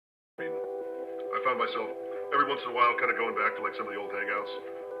I found myself every once in a while kind of going back to like some of the old hangouts.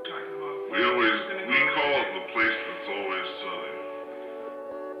 We call it the place that's always sunny.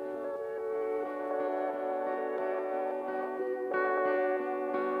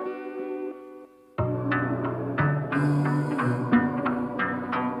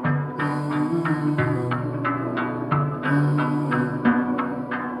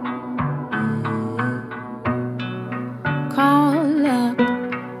 Call up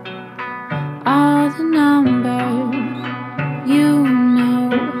all the numbers you know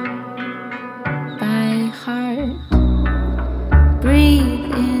by heart.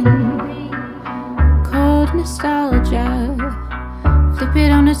 Breathe in cold nostalgia. Flip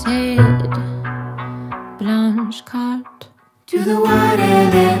it on its head. Blanche carte to the white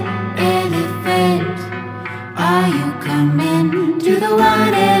elephant. Are you coming to the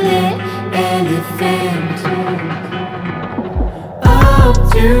white elephant?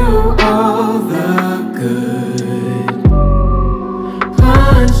 To all the good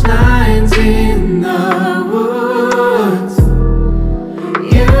punchlines in the woods.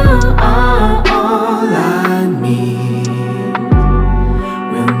 You are all I need.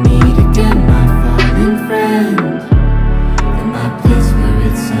 We'll meet again, my fallen friend, in my place where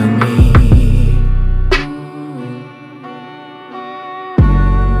it's sunny.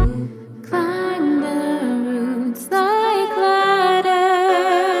 Climb the roots like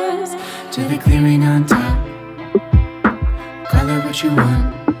ladders to the clearing on top. Call it what you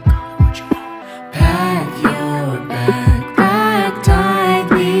want. Pack your backpack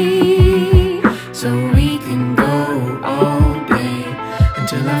tightly so we can go all day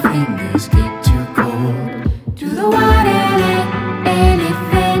until our fingers get too cold. To the white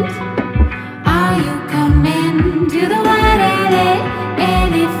elephant. Are you coming to the white elephant?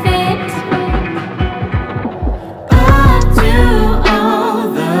 Up to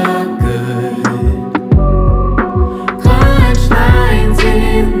all the good punchlines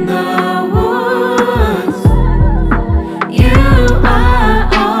in the woods. You are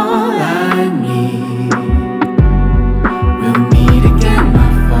all I need. We'll meet again, my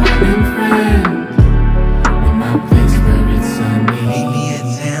fallen friend, in my place where it's sunny. Meet me at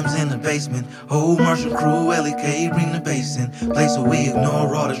Sam's in the basement. Whole Martian crew, LEK, bring the bass in. Place where we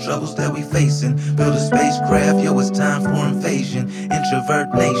ignore all the troubles that we facing. Build a spacecraft, yo, it's time for invasion.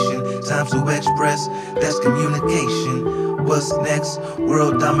 Introvert nation, time to express, that's communication. What's next?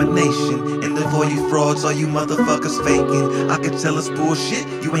 World domination. And for you frauds, all you motherfuckers faking. I can tell it's bullshit,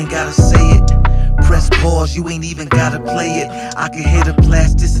 you ain't gotta say it. Press pause, you ain't even gotta play it. I can hear the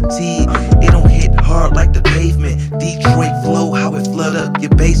plasticity, it don't hit hard like the pavement. Detroit flow, how it flood up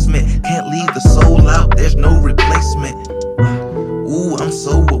your basement. Can't leave the soul out, there's no replacement. Ooh, I'm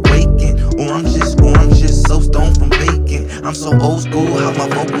so awakened, or I'm just so stoned from baking. I'm so old school, how my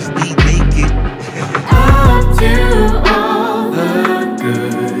vocals be naked. Up to